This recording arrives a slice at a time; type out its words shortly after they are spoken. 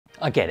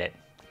I get it.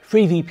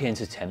 Free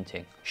VPNs are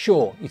tempting.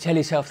 Sure, you tell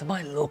yourself they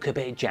might look a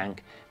bit jank,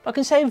 but I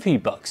can save a few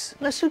bucks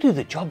and I still do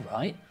the job,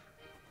 right?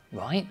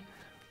 Right?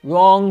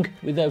 Wrong.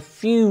 With a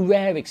few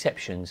rare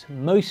exceptions,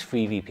 most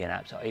free VPN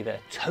apps are either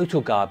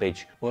total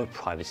garbage or a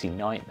privacy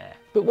nightmare.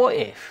 But what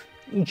if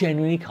you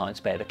genuinely can't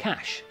spare the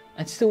cash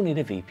and still need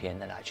a VPN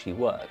that actually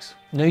works?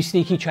 No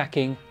sneaky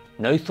tracking,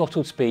 no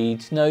throttled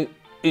speeds, no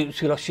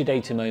oops we lost your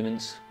data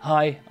moments.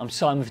 Hi, I'm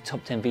Simon with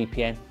Top 10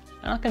 VPN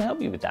and I can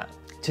help you with that.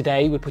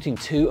 Today we're putting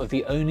two of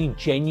the only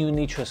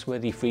genuinely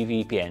trustworthy free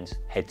VPNs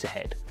head to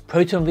head.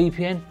 Proton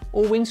VPN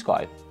or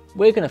Windscribe.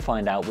 We're going to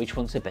find out which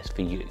one's the best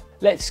for you.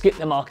 Let's skip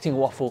the marketing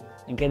waffle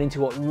and get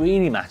into what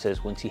really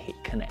matters once you hit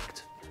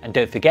connect. And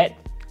don't forget,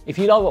 if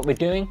you like what we're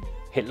doing,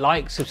 hit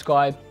like,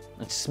 subscribe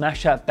and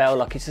smash that bell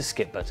like it's a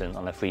skip button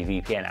on a free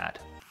VPN ad.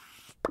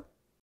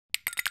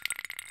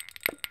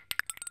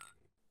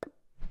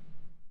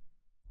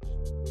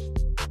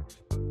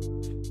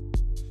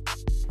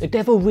 The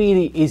devil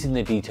really is in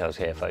the details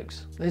here,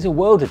 folks. There's a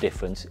world of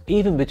difference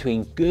even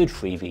between good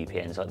free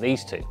VPNs like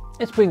these two.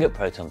 Let's bring up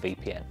Proton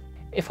VPN.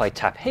 If I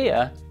tap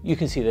here, you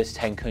can see there's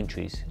 10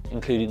 countries,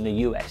 including the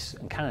US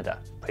and Canada.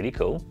 Pretty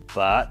cool,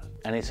 but,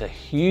 and it's a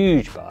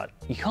huge but,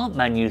 you can't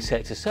manually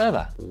select a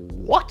server.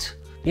 What?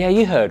 Yeah,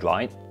 you heard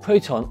right.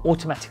 Proton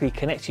automatically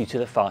connects you to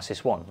the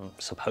fastest one,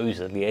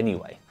 supposedly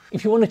anyway.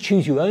 If you want to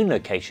choose your own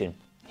location,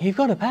 you've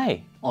got to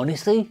pay.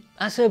 Honestly,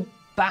 that's a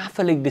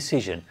baffling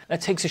decision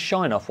that takes a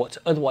shine off what's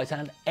otherwise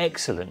an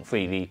excellent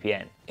free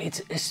VPN.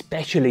 It's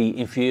especially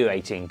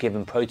infuriating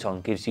given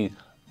Proton gives you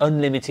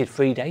unlimited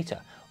free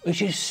data,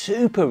 which is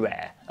super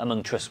rare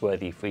among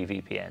trustworthy free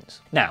VPNs.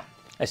 Now,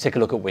 let's take a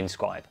look at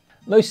Windscribe.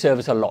 Most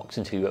servers are locked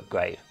until you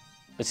upgrade.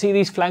 But see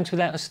these flags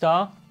without a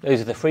star?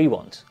 Those are the free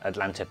ones.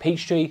 Atlanta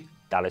Peachtree,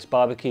 Dallas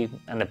Barbecue,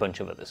 and a bunch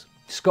of others.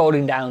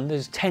 Scrolling down,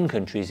 there's 10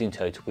 countries in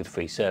total with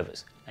free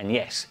servers. And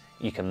yes,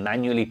 you can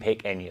manually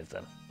pick any of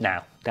them.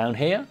 Now, down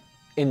here,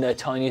 in the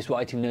tiniest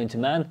writing known to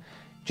man,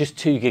 just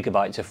 2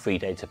 gigabytes of free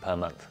data per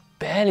month.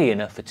 Barely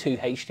enough for 2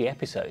 HD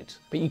episodes.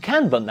 But you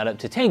can bump that up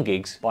to 10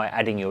 gigs by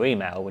adding your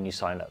email when you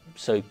sign up.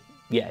 So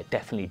yeah,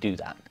 definitely do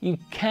that. You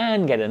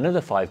can get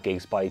another 5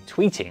 gigs by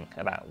tweeting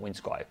about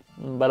Windscribe,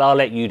 but I'll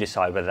let you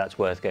decide whether that's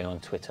worth going on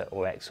Twitter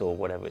or X or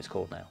whatever it's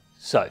called now.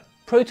 So,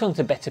 Proton's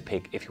a better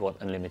pick if you want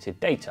unlimited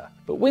data,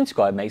 but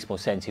Windscribe makes more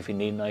sense if you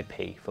need an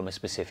IP from a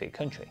specific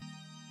country.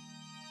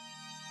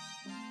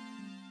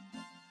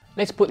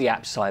 Let's put the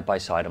apps side by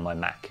side on my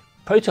Mac.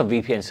 Proton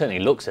VPN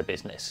certainly looks a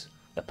business.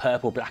 The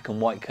purple, black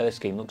and white colour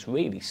scheme looks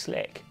really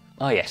slick.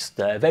 Oh yes,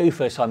 the very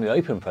first time you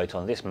open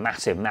Proton, this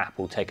massive map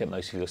will take up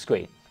most of your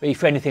screen. But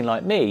if you're anything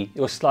like me,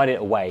 you'll slide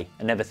it away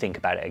and never think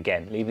about it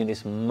again, leaving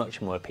this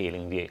much more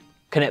appealing view.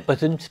 Connect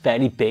button's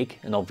fairly big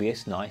and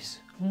obvious, nice.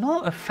 I'm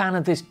not a fan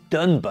of this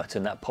done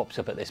button that pops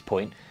up at this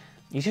point.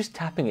 You're just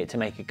tapping it to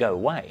make it go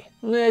away.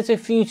 There's a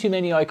few too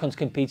many icons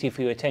competing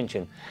for your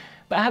attention,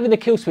 but having the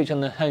kill switch on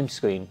the home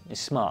screen is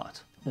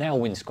smart. Now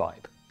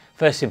Windscribe.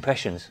 First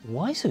impressions,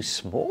 why so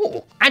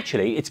small?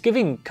 Actually, it's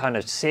giving kind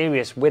of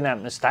serious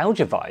Winamp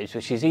nostalgia vibes,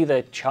 which is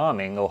either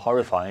charming or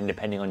horrifying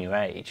depending on your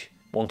age.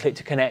 One click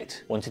to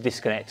connect, one to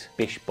disconnect,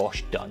 bish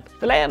bosh done.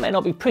 The layout may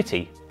not be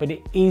pretty, but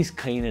it is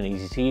clean and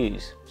easy to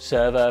use.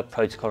 Server,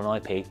 protocol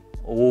and IP,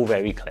 all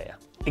very clear.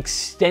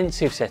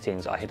 Extensive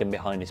settings are hidden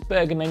behind this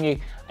burger menu,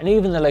 and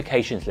even the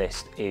locations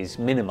list is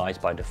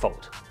minimized by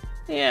default.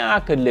 Yeah, I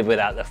could live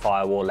without the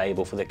firewall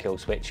label for the kill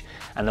switch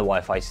and the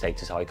Wi-Fi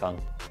status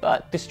icon,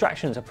 but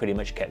distractions are pretty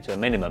much kept to a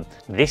minimum.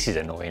 This is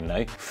annoying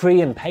though.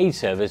 Free and paid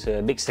servers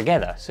are mixed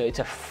together, so it's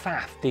a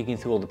faff digging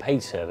through all the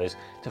paid servers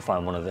to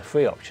find one of the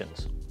free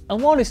options.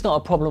 And while it's not a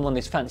problem on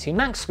this fancy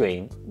Mac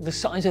screen, the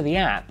size of the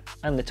app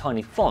and the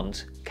tiny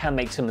font can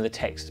make some of the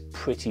text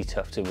pretty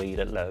tough to read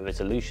at lower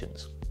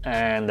resolutions.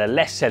 And the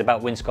less said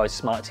about Windscribe's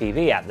Smart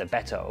TV app, the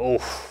better.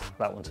 Oof,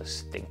 that one's a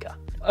stinker.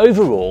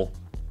 Overall,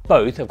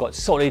 both have got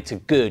solid to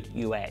good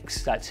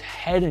UX that's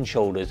head and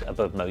shoulders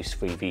above most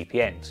free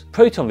VPNs.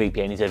 Proton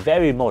VPN is a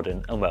very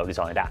modern and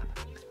well-designed app,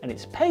 and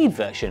its paid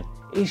version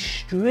is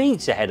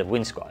streets ahead of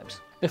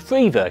Windscribe's. The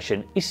free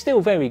version is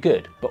still very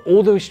good, but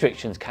all the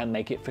restrictions can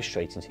make it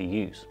frustrating to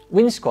use.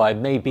 Windscribe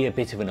may be a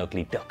bit of an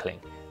ugly duckling,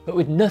 but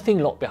with nothing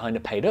locked behind a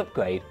paid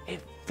upgrade,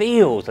 it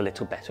feels a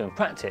little better in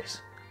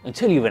practice.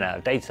 Until you run out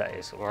of data,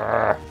 it's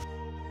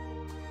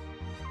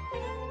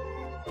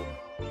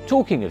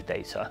Talking of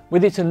data,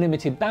 with its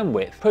unlimited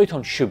bandwidth,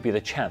 Proton should be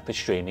the champ for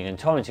streaming and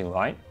torrenting,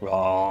 right?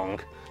 Wrong.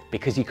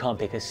 Because you can't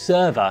pick a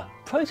server,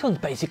 Proton's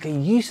basically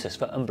useless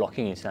for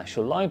unblocking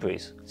international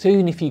libraries. So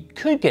even if you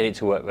could get it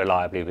to work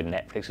reliably with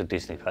Netflix or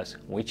Disney+,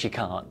 which you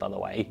can't by the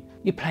way,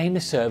 you're playing the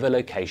server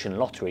location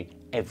lottery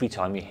every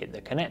time you hit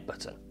the connect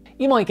button.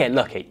 You might get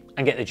lucky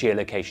and get the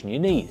geolocation you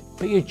need,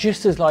 but you're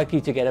just as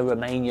likely to get a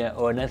Romania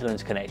or a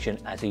Netherlands connection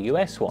as a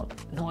US one.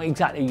 Not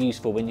exactly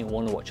useful when you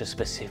want to watch a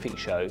specific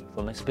show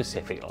from a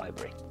specific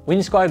library.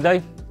 Windscribe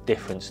though,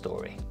 different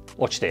story.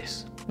 Watch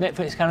this.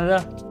 Netflix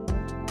Canada,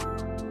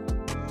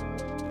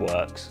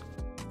 works.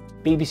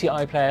 BBC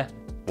iPlayer,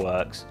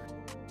 works.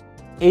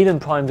 Even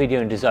Prime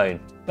Video and DAZN,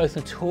 both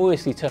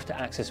notoriously tough to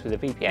access with a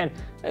VPN,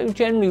 though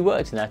generally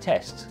worked in our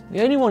tests.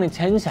 The only one it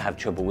tends to have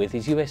trouble with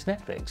is US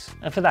Netflix,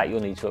 and for that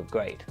you'll need to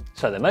upgrade.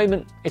 So at the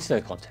moment, it's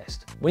no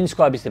contest.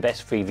 Windscribe is the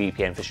best free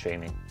VPN for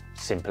streaming.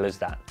 Simple as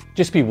that.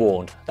 Just be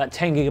warned, that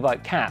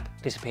 10GB cap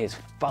disappears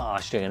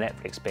fast during a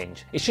Netflix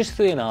binge. It's just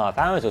 3.5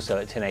 hours or so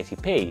at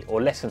 1080p,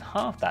 or less than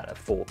half that at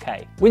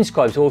 4K.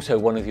 Windscribe is also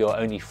one of your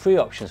only free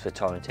options for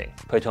torrenting.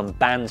 Proton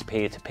bans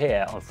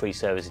peer-to-peer on free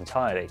servers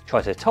entirely.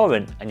 Try to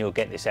torrent and you'll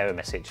get this error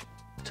message.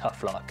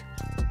 Tough luck.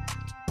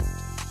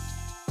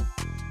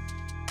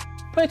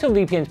 Proton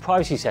VPN's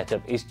privacy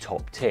setup is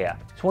top tier.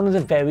 It's one of the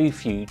very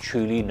few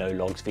truly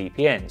no-logs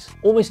VPNs.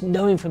 Almost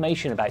no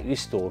information about you is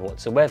stored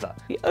whatsoever.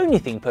 The only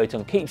thing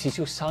Proton keeps is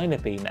your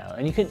sign-up email,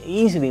 and you can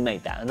easily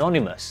make that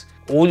anonymous.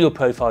 All your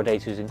profile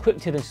data is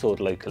encrypted and stored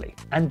locally,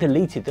 and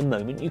deleted the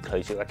moment you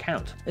close your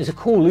account. There's a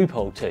cool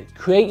loophole too.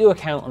 Create your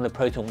account on the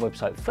Proton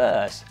website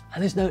first,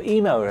 and there's no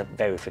email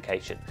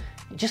verification.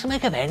 Just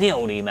make up any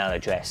old email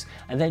address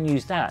and then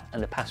use that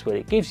and the password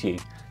it gives you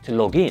to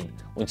log in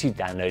once you've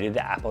downloaded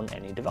the app on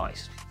any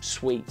device.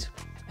 Sweet.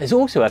 There's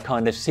also a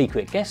kind of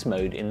secret guest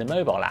mode in the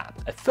mobile app.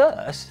 At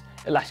first,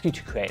 it'll ask you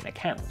to create an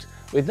account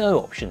with no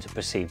option to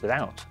proceed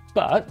without.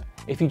 But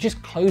if you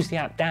just close the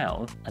app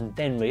down and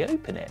then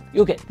reopen it,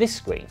 you'll get this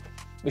screen,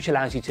 which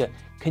allows you to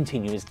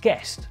continue as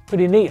guest.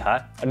 Pretty neat,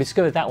 huh? I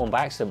discovered that one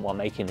by accident while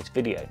making this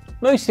video.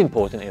 Most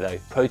importantly though,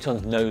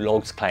 Proton's no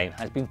logs claim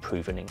has been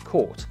proven in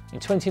court. In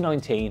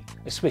 2019,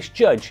 a Swiss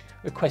judge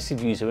requested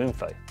user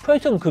info.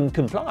 Proton couldn't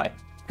comply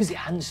because it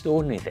hadn't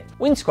stored anything.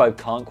 Windscribe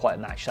can't quite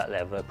match that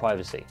level of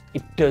privacy.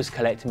 It does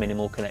collect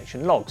minimal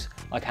connection logs,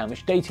 like how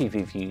much data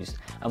you've used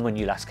and when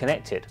you last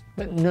connected,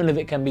 but none of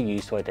it can be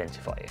used to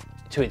identify you.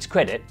 To its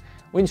credit,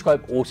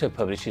 Windscribe also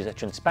publishes a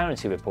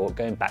transparency report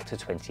going back to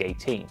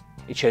 2018.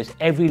 It shows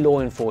every law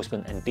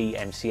enforcement and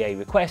DMCA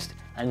request,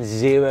 and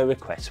 0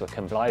 requests were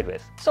complied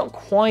with. It's not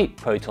quite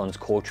Proton's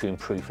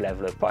courtroom-proof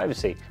level of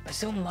privacy, but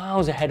still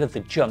miles ahead of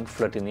the junk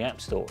flooding the app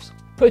stores.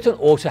 Proton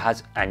also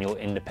has annual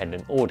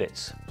independent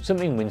audits,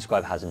 something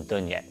Windscribe hasn't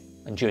done yet.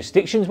 And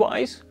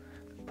jurisdictions-wise,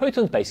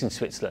 Proton's based in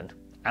Switzerland,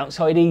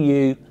 outside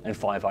EU and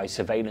Five Eyes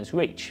surveillance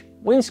reach.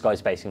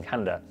 Windscribe's based in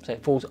Canada, so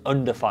it falls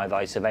under Five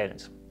Eyes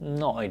surveillance.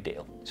 Not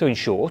ideal. So in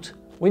short,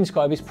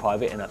 Windscribe is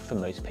private enough for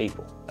most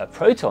people, but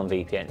Proton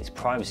VPN is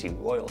privacy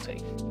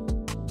royalty.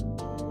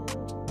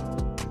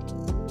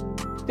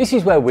 This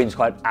is where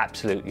Windscribe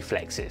absolutely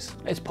flexes.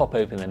 Let's pop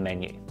open the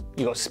menu.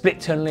 You've got split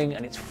tunneling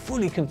and it's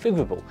fully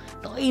configurable.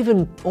 Not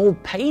even all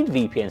paid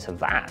VPNs have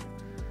that.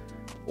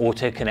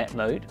 Auto connect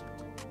mode,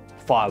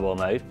 firewall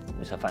mode,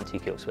 it's a fancy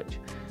kill switch.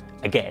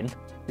 Again,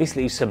 this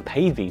leaves some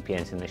paid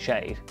VPNs in the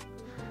shade.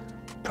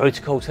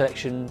 Protocol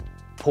selection,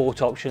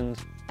 port options,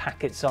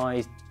 packet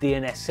size,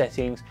 DNS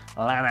settings,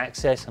 LAN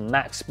access,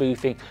 MAC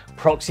spoofing,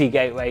 proxy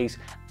gateways,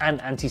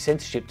 and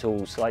anti-censorship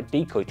tools like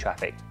decoy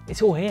traffic.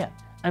 It's all here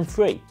and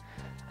free.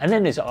 And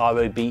then there's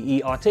ROBERT,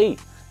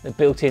 the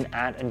built-in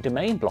ad and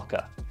domain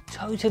blocker.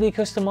 Totally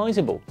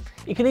customizable.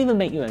 You can even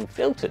make your own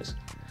filters.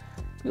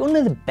 You want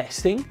to know the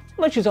best thing?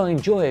 Much as I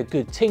enjoy a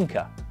good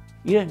tinker,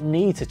 you don't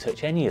need to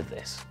touch any of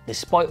this.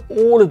 Despite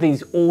all of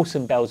these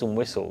awesome bells and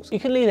whistles, you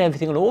can leave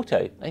everything on auto,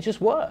 and it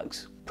just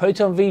works.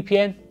 Proton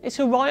VPN, it's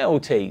a right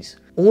old tease.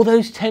 All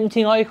those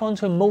tempting icons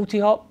for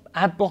multi-hop,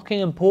 ad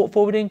blocking and port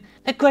forwarding,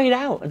 they're grayed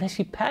out unless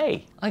you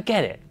pay. I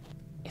get it.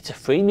 It's a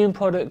freemium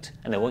product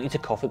and they want you to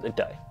cough at the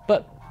dough.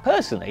 But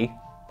personally,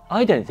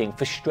 I don't think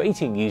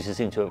frustrating users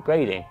into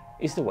upgrading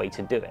is the way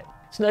to do it.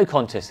 It's no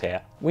contest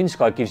here.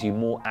 Windscribe gives you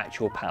more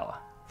actual power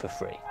for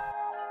free.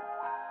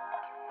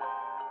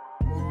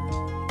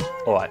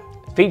 Alright,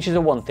 features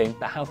are one thing,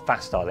 but how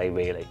fast are they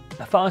really?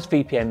 A fast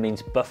VPN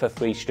means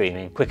buffer-free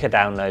streaming, quicker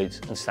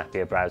downloads, and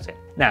snappier browsing.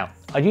 Now,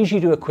 I'd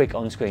usually do a quick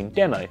on-screen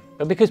demo,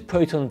 but because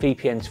Proton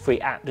VPN's free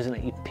app doesn't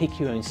let you pick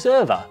your own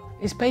server,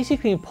 it's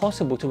basically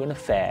impossible to run a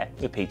fair,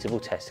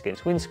 repeatable test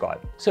against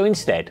Windscribe. So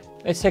instead,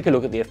 let's take a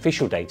look at the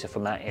official data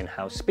from our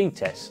in-house speed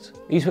tests.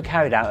 These were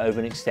carried out over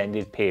an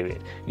extended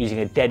period, using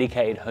a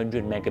dedicated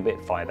 100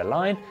 megabit fiber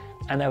line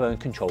and our own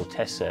controlled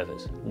test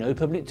servers. No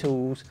public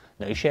tools,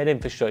 no shared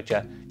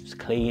infrastructure, just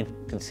clean,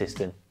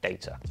 consistent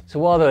data. So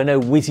while there are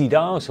no whizzy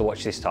dials to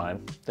watch this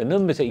time, the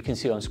numbers that you can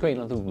see on screen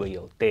are the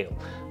real deal.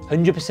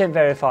 100%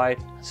 verified,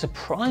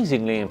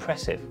 surprisingly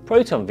impressive.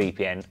 Proton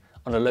VPN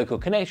on a local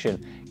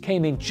connection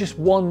came in just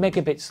 1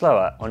 megabit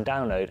slower on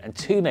download and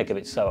 2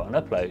 megabits slower on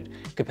upload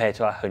compared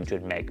to our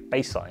 100 meg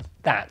baseline.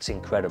 That's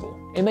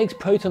incredible. It makes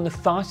Proton the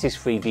fastest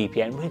free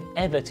VPN we've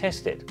ever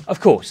tested. Of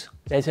course,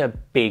 there's a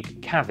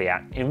big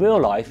caveat. In real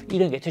life, you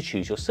don't get to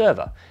choose your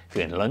server. If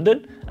you're in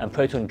London and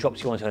Proton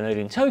drops you onto a node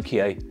in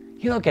Tokyo,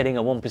 you're not getting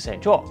a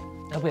 1% drop.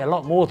 There'll be a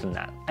lot more than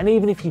that. And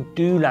even if you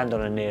do land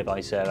on a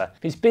nearby server,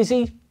 if it's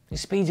busy, your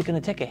speeds are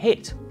going to take a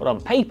hit. But on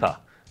paper,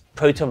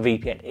 Proton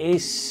VPN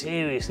is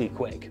seriously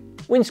quick.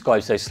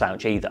 Windscribe's no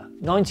slouch either.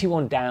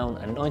 91 down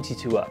and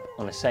 92 up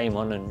on the same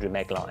 100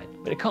 meg line,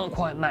 but it can't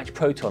quite match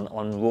Proton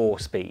on raw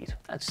speed.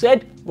 That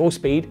said, raw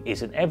speed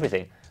isn't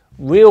everything.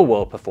 Real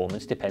world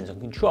performance depends on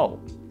control,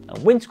 and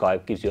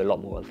Windscribe gives you a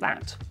lot more of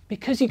that.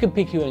 Because you can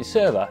pick your own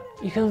server,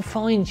 you can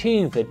fine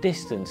tune for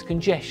distance,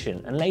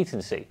 congestion and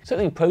latency,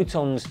 something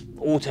Proton's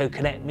Auto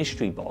Connect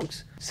mystery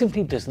box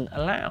simply doesn't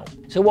allow.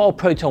 So while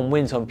Proton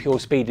wins on pure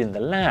speed in the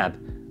lab,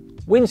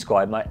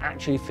 Windscribe might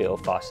actually feel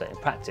faster in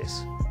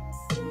practice.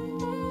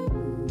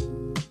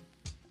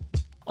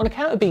 On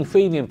account of being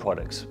freemium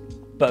products,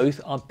 both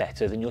are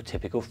better than your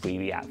typical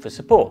freebie app for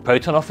support.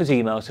 Proton offers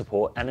email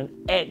support and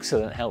an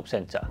excellent help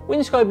center.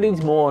 Windscribe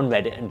leans more on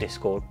Reddit and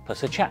Discord,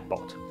 plus a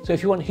chatbot. So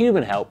if you want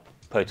human help,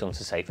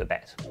 Proton's a safer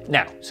bet.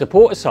 Now,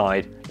 support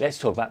aside, let's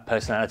talk about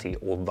personality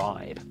or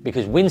vibe,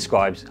 because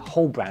Windscribe's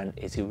whole brand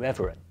is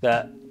irreverent.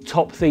 The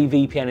top 3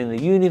 VPN in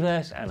the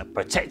universe and a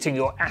protecting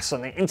your ass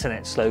on the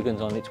internet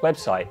slogans on its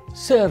website.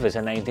 Servers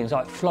are named things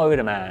like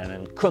Florida Man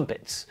and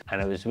Crumpets,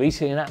 and there was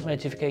recently an app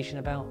notification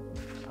about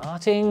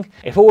farting.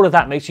 If all of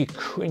that makes you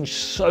cringe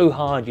so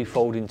hard you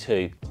fold in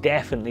two,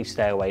 definitely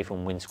stay away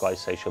from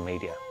Windscribe's social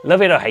media.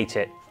 Love it or hate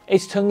it,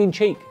 it's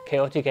tongue-in-cheek,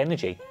 chaotic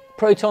energy.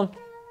 Proton,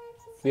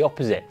 the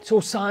opposite. It's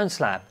all science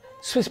lab,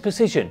 Swiss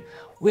precision.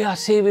 We are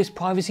serious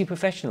privacy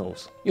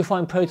professionals. You'll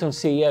find Proton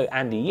CEO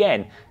Andy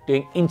Yen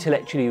doing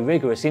intellectually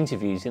rigorous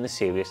interviews in the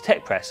serious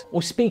tech press,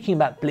 or speaking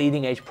about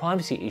bleeding edge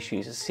privacy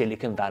issues at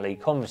Silicon Valley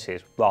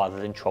conferences rather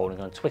than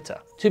trolling on Twitter.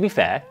 To be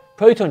fair,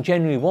 Proton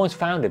genuinely was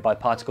founded by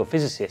particle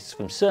physicists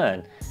from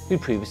CERN who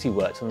previously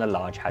worked on the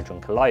Large Hadron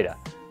Collider,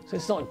 so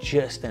it's not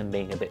just them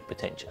being a bit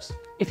pretentious.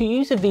 If you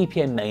use a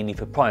VPN mainly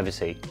for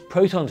privacy,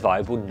 Proton's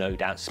vibe will no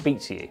doubt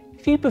speak to you.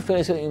 If you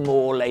prefer something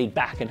more laid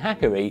back and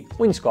hackery,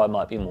 Windscribe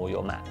might be more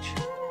your match.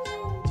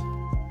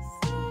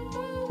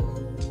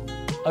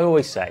 I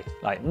always say,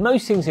 like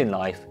most things in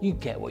life, you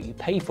get what you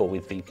pay for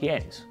with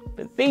VPNs,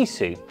 but these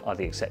two are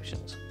the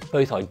exceptions.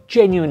 Both are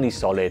genuinely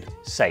solid,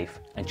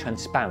 safe, and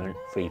transparent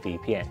free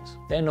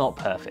VPNs. They're not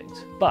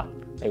perfect, but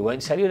they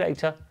won't sell your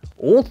data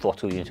or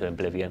throttle you into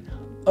oblivion,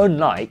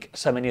 unlike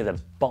so many of the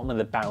bottom of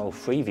the barrel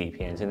free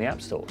VPNs in the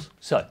app stores.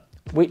 So,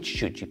 which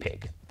should you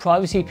pick?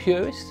 Privacy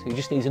purist who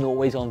just needs an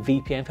always-on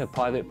VPN for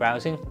private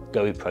browsing?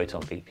 Go with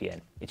Proton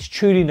VPN. It's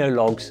truly no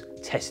logs,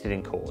 tested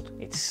in court.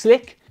 It's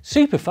slick,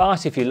 super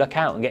fast if you luck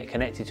out and get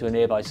connected to a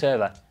nearby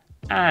server,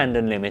 and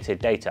unlimited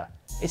data.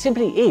 It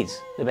simply is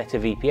the better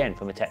VPN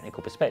from a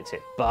technical perspective.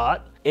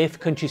 But if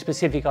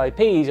country-specific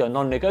IPs are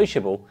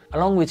non-negotiable,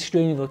 along with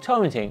streaming or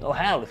torrenting, or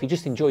hell, if you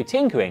just enjoy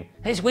tinkering,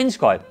 there's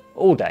Windscribe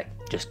all day.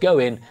 Just go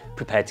in,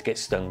 prepared to get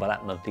stung by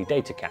that monthly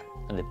data cap.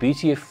 And the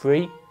beauty of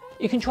free,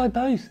 you can try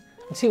both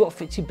and see what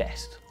fits you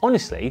best.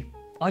 Honestly,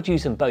 I'd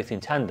use them both in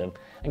tandem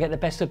and get the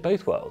best of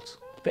both worlds.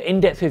 For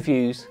in-depth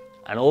reviews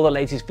and all the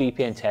latest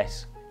VPN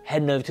tests,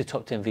 head over to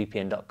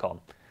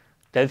top10vpn.com.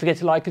 Don't forget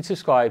to like and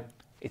subscribe.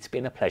 It's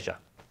been a pleasure,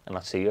 and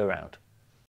I'll see you around.